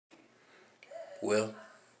Well,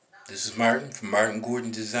 this is Martin from Martin Gordon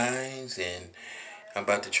Designs, and I'm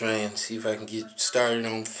about to try and see if I can get started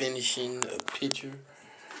on finishing a picture.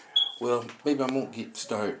 Well, maybe I won't get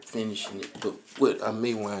started finishing it, but what I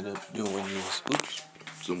may wind up doing is, oops,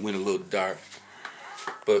 so it went a little dark,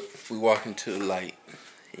 but we walk into the light,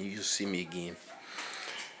 and you'll see me again.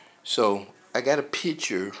 So, I got a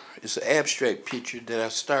picture, it's an abstract picture that I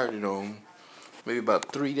started on maybe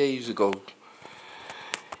about 3 days ago,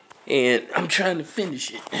 and I'm trying to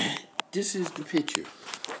finish it. This is the picture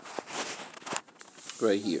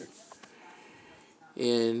right here,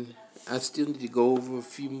 and I still need to go over a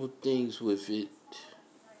few more things with it.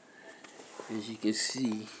 As you can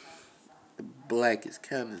see, the black is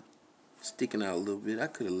kind of sticking out a little bit. I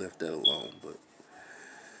could have left that alone, but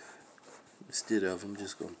instead of, I'm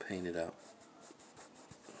just going to paint it out.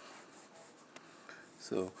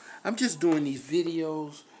 So I'm just doing these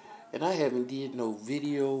videos, and I haven't did no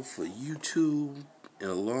video for YouTube in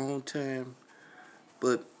a long time,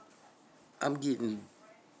 but I'm getting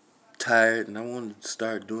tired and I want to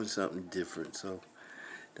start doing something different. So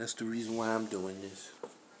that's the reason why I'm doing this.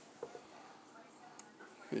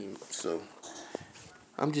 And so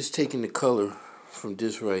I'm just taking the color from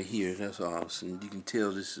this right here. That's all. And you can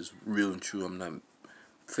tell this is real and true. I'm not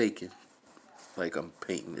faking like I'm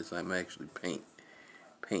painting this. I'm actually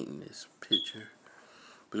painting this picture.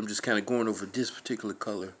 But I'm just kind of going over this particular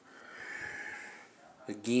color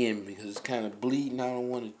again because it's kind of bleeding. I don't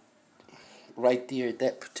want it right there at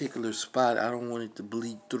that particular spot. I don't want it to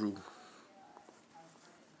bleed through.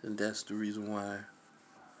 And that's the reason why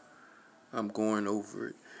I'm going over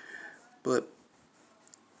it. But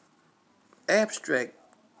abstract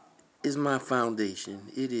is my foundation.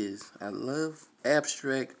 It is. I love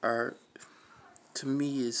abstract art. To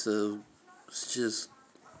me, it's just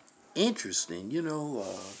interesting. You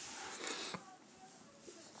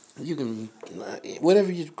can,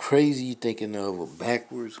 whatever you're crazy you're thinking of, or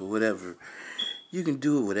backwards, or whatever, you can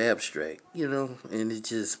do it with abstract, and it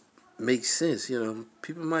just makes sense.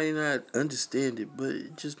 People might not understand it, but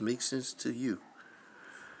it just makes sense to you.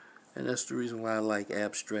 And that's the reason why I like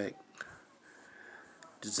abstract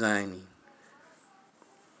designing.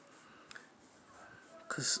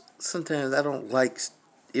 Because sometimes I don't like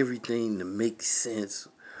everything to make sense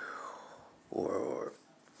or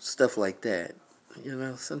stuff like that.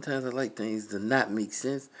 Sometimes I like things to not make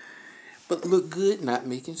sense, but look good not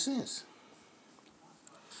making sense.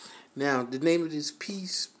 Now, the name of this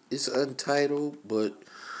piece is Untitled, but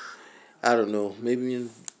I don't know, maybe in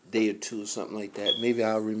a day or two or something like that. Maybe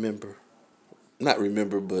I'll remember. Not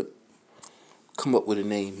remember, but come up with a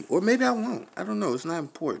name. Or maybe I won't. I don't know. It's not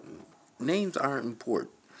important. Names aren't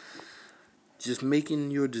important. Just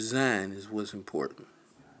making your design is what's important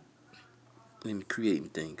in creating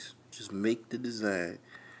things. Just make the design.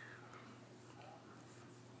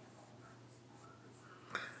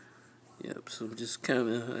 Yep, so I'm just I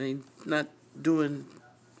ain't not doing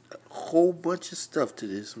a whole bunch of stuff to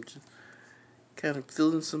this. I'm just kind of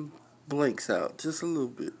filling some blanks out, just a little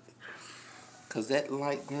bit. Because that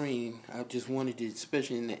light green, I just wanted it,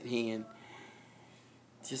 especially in that hand,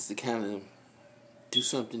 just to kind of do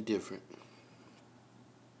something different.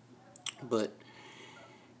 But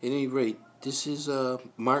at any rate, this is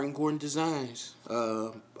Martin Gordon Designs.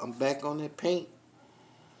 I'm back on that paint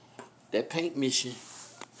mission.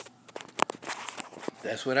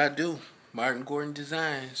 That's what I do. Martin Gordon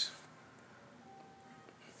Designs.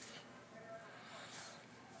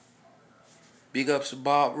 Big ups to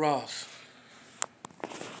Bob Ross.